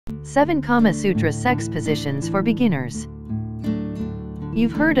7 Kamasutra Sex Positions for Beginners.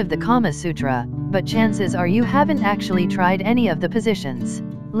 You've heard of the Kama Sutra, but chances are you haven't actually tried any of the positions.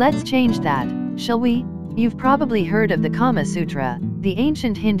 Let's change that, shall we? You've probably heard of the Kama Sutra, the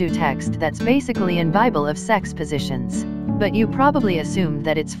ancient Hindu text that's basically a Bible of sex positions. But you probably assumed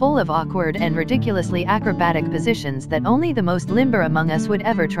that it's full of awkward and ridiculously acrobatic positions that only the most limber among us would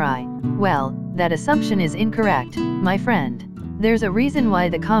ever try. Well, that assumption is incorrect, my friend. There's a reason why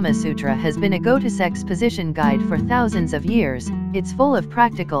the Kama Sutra has been a go-to sex position guide for thousands of years. It's full of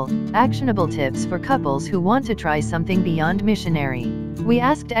practical, actionable tips for couples who want to try something beyond missionary. We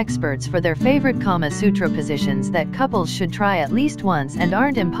asked experts for their favorite Kama Sutra positions that couples should try at least once and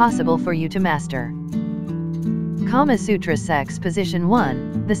aren't impossible for you to master. Kama Sutra Sex Position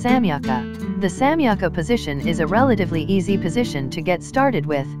 1, the Samyaka. The Samyaka position is a relatively easy position to get started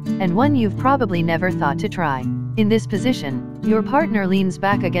with, and one you've probably never thought to try. In this position, your partner leans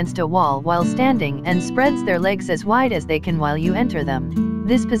back against a wall while standing and spreads their legs as wide as they can while you enter them.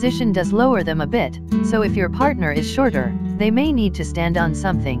 This position does lower them a bit, so if your partner is shorter, they may need to stand on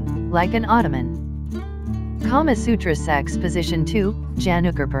something, like an ottoman. Kama Sutra Sex Position 2,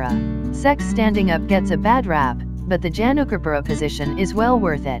 Janukirpura. Sex standing up gets a bad rap, but the Janukirpura position is well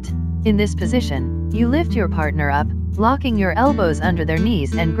worth it. In this position, you lift your partner up, locking your elbows under their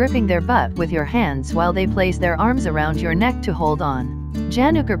knees and gripping their butt with your hands while they place their arms around your neck to hold on.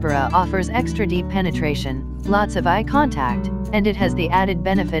 Janukirpura offers extra deep penetration, lots of eye contact, and it has the added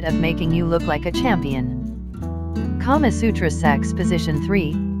benefit of making you look like a champion. Kama Sutra Sex Position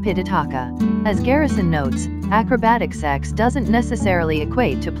 3, Pititaka. As Garrison notes, acrobatic sex doesn't necessarily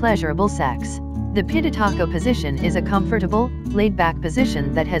equate to pleasurable sex. The Pititaka position is a comfortable, laid-back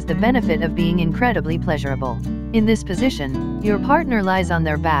position that has the benefit of being incredibly pleasurable. In this position, your partner lies on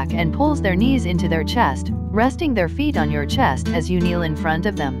their back and pulls their knees into their chest, resting their feet on your chest as you kneel in front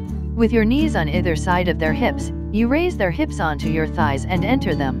of them. With your knees on either side of their hips, you raise their hips onto your thighs and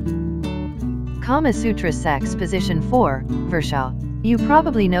enter them. Kama Sutra Sex Position 4, Vrshau. You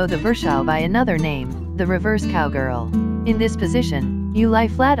probably know the Vrshau by another name, the reverse cowgirl. In this position, you lie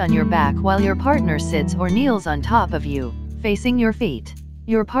flat on your back while your partner sits or kneels on top of you, facing your feet.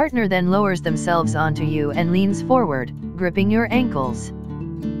 Your partner then lowers themselves onto you and leans forward, gripping your ankles.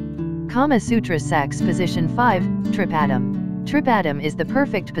 Kama Sutra Sex Position 5, Tripadam. Tripadam is the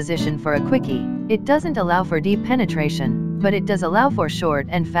perfect position for a quickie. It doesn't allow for deep penetration, but it does allow for short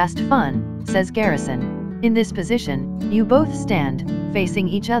and fast fun, says Garrison. In this position, you both stand, facing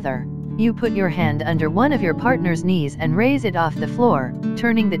each other. You put your hand under one of your partner's knees and raise it off the floor,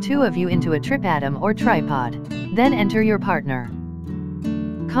 turning the two of you into a tripadam or tripod. Then enter your partner.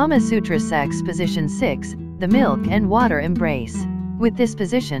 Kama Sutra Sex Position 6, the Milk and Water Embrace. With this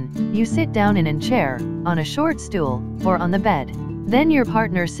position, you sit down in a chair, on a short stool, or on the bed. Then your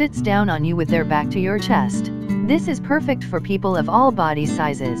partner sits down on you with their back to your chest. This is perfect for people of all body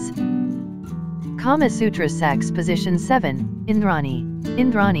sizes. Kama Sutra Sex Position 7, Indrani.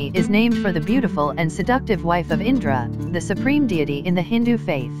 Indrani is named for the beautiful and seductive wife of Indra, the supreme deity in the Hindu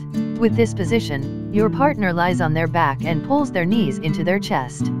faith. With this position, your partner lies on their back and pulls their knees into their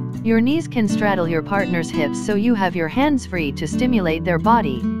chest. Your knees can straddle your partner's hips so you have your hands free to stimulate their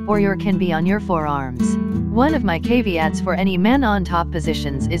body, or your can be on your forearms. One of my caveats for any man on top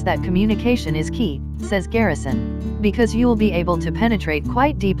positions is that communication is key, says Garrison. Because you'll be able to penetrate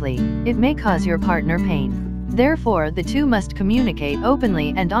quite deeply, it may cause your partner pain. Therefore, the two must communicate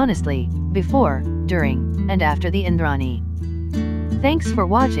openly and honestly, before, during, and after the Indrani. Thanks for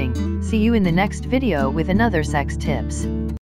watching. See you in the next video with another sex tips.